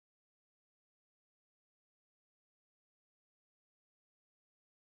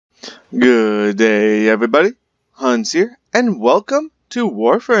Good day, everybody. Heuntz here, and welcome to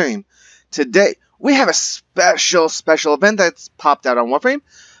Warframe. Today, we have a special event that's popped out on Warframe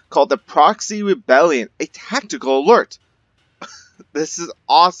called the PROXY Rebellion, a tactical alert. This is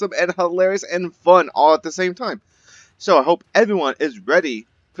awesome and hilarious and fun all at the same time. So I hope everyone is ready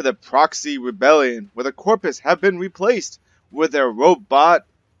for the PROXY Rebellion, where the corpus have been replaced with their robot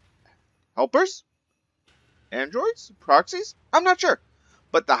helpers? Androids? Proxies? I'm not sure.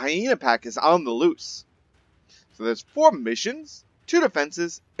 But the hyena pack is on the loose. So there's 4 missions, 2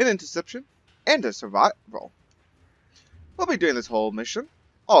 defenses, an interception, and a survival. We'll be doing this whole mission,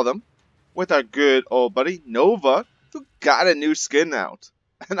 all of them, with our good old buddy Nova, who got a new skin out.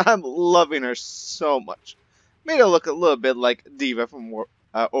 And I'm loving her so much. Made her look a little bit like Diva from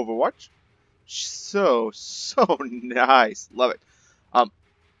Overwatch. So nice. Love it.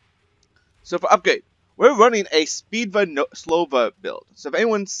 So for upgrade, we're running a Speedva Slova build. So if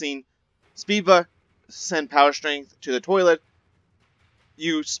anyone's seen Speedva send power strength to the toilet,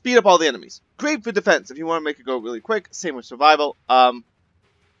 you speed up all the enemies. Great for defense if you want to make it go really quick. Same with survival.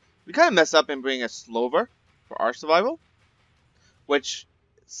 We kind of mess up and bring a Slover for our survival, which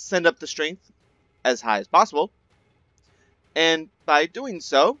send up the strength as high as possible. And by doing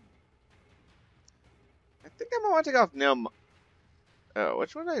so, I think I'm gonna want to take off nail.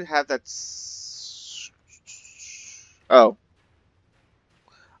 Which one do I have that's... Oh.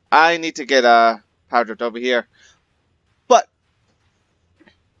 I need to get power drift over here. But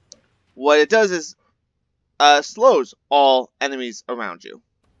what it does is slows all enemies around you.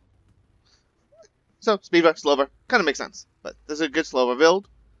 So Speedva, Slover, kind of makes sense. But this is a good Slover build.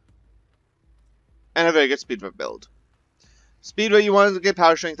 And a very good Speedva build. Speedva, you want to get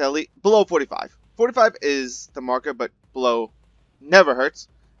power strength at least below 45. 45 is the marker, but below never hurts.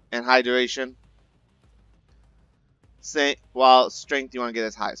 And high duration. While strength, you want to get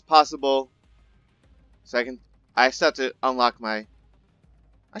as high as possible. So I still have to unlock my...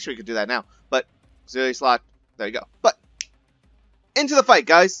 Actually, we could do that now. But, auxiliary slot, there you go. But, into the fight,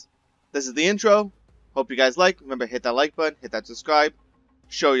 guys. This is the intro. Hope you guys like. Remember, hit that like button, hit that subscribe.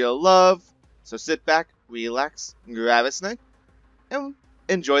 Show your love. So sit back, relax, grab a snack, and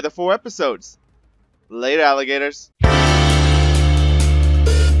enjoy the 4 episodes. Later, alligators.